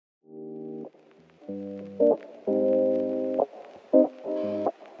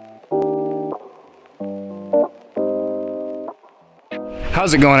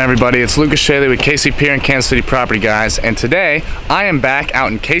How's it going, everybody? It's Lucas Scheele with KCP and Kansas City Property Guys, and today I am back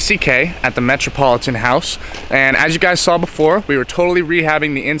out in KCK at the Metropolitan house. And as you guys saw before, we were totally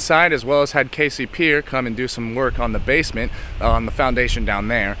rehabbing the inside, as well as had KCP come and do some work on the basement, on the foundation down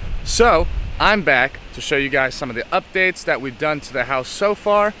there. So I'm back to show you guys some of the updates that we've done to the house so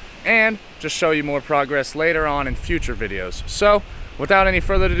far, and just show you more progress later on in future videos. So without any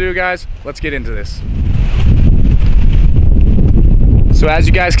further ado, guys, let's get into this. So as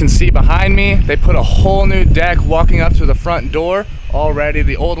you guys can see behind me, they put a whole new deck walking up to the front door already.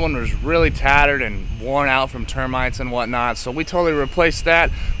 The old one was really tattered and worn out from termites and whatnot, so we totally replaced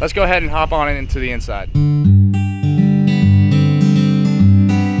that. Let's go ahead and hop on into the inside.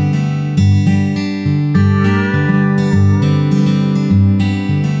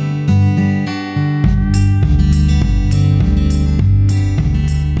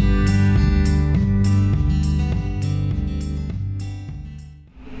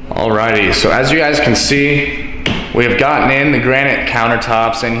 Alrighty, so as you guys can see, we have gotten in the granite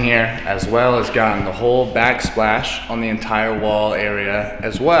countertops in here, as well as gotten the whole backsplash on the entire wall area,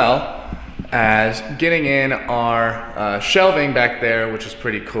 as well as getting in our shelving back there, which is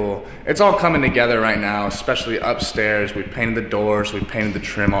pretty cool. It's all coming together right now, especially upstairs. We painted the doors, we painted the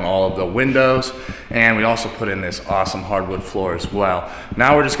trim on all of the windows, and we also put in this awesome hardwood floor as well.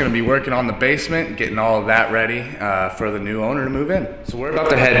 Now we're just gonna be working on the basement, getting all of that ready for the new owner to move in. So we're about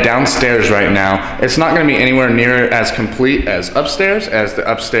to head downstairs right now. It's not gonna be anywhere near as complete as upstairs, as the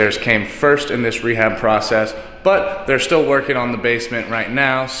upstairs came first in this rehab process, but they're still working on the basement right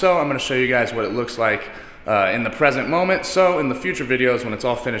now. So I'm gonna show you guys what it looks like in the present moment. So in the future videos, when it's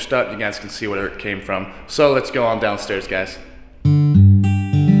all finished up, you guys can see where it came from. So let's go on downstairs, guys.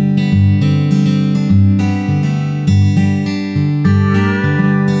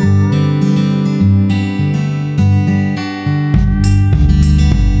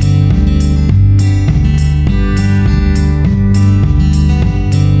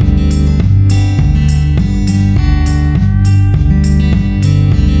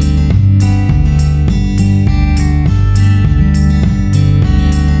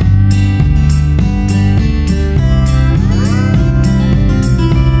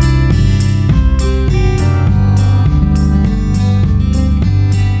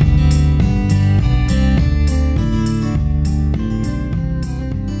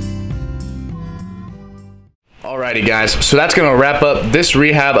 Alrighty guys, so that's going to wrap up this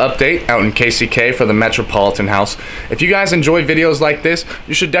rehab update out in KCK for the Metropolitan house. If you guys enjoy videos like this,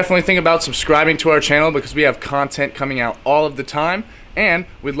 you should definitely think about subscribing to our channel, because we have content coming out all of the time. And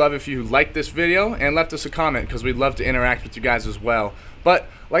we'd love if you liked this video and left us a comment, because we'd love to interact with you guys as well. But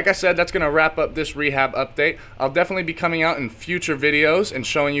like I said, that's going to wrap up this rehab update. I'll definitely be coming out in future videos and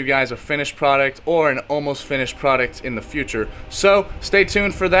showing you guys a finished product or an almost finished product in the future. So stay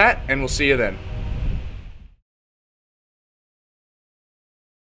tuned for that, and we'll see you then.